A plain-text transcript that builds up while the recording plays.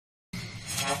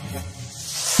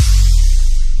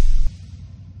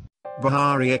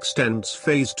Buhari extends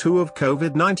phase 2 of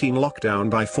COVID-19 lockdown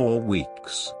by 4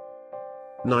 weeks.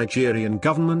 Nigerian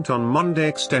government on Monday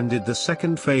extended the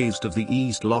second phase of the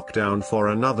eased lockdown for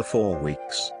another 4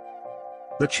 weeks.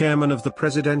 The chairman of the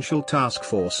Presidential Task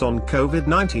Force on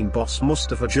COVID-19 Boss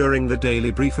Mustapha during the daily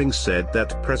briefing said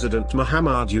that President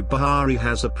Muhammadu Buhari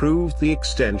has approved the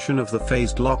extension of the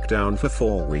phased lockdown for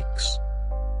 4 weeks.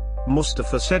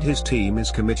 Mustapha said his team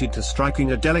is committed to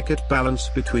striking a delicate balance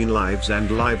between lives and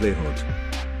livelihood.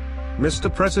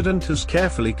 Mr. President has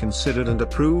carefully considered and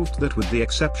approved that with the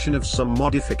exception of some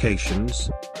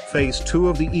modifications, phase 2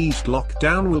 of the eased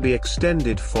lockdown will be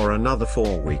extended for another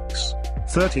 4 weeks,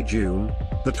 30 June,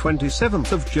 the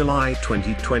 27th of July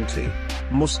 2020,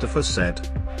 Mustapha said.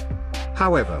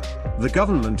 However, the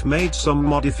government made some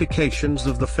modifications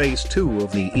of the phase 2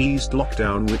 of the eased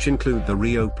lockdown, which include the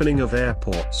reopening of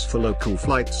airports for local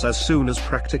flights as soon as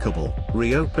practicable,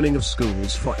 reopening of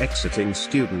schools for exiting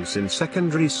students in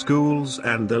secondary schools,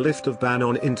 and the lift of ban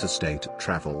on interstate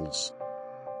travels.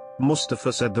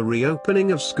 Mustapha said the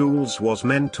reopening of schools was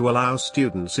meant to allow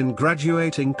students in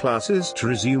graduating classes to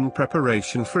resume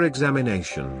preparation for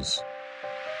examinations.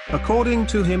 According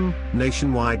to him,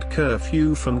 nationwide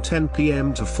curfew from 10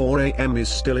 p.m. to 4 a.m. is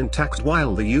still intact,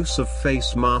 while the use of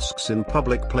face masks in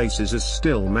public places is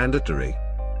still mandatory.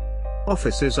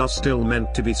 Offices are still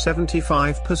meant to be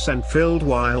 75% filled,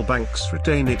 while banks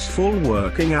retain its full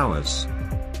working hours.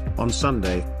 On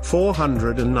Sunday,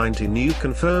 490 new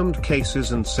confirmed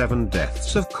cases and 7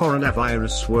 deaths of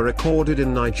coronavirus were recorded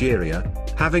in Nigeria,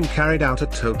 having carried out a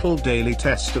total daily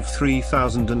test of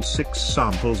 3,006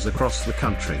 samples across the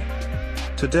country.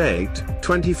 To date,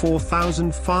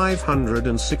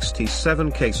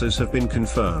 24,567 cases have been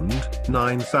confirmed,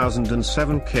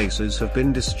 9,007 cases have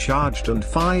been discharged, and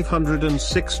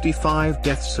 565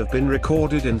 deaths have been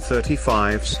recorded in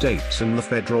 35 states and the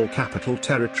Federal Capital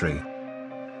Territory.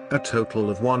 A total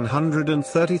of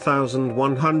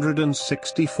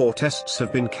 130,164 tests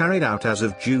have been carried out as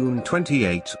of June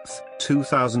 28,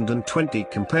 2020,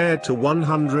 compared to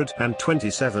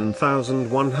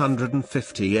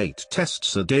 127,158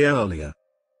 tests a day earlier.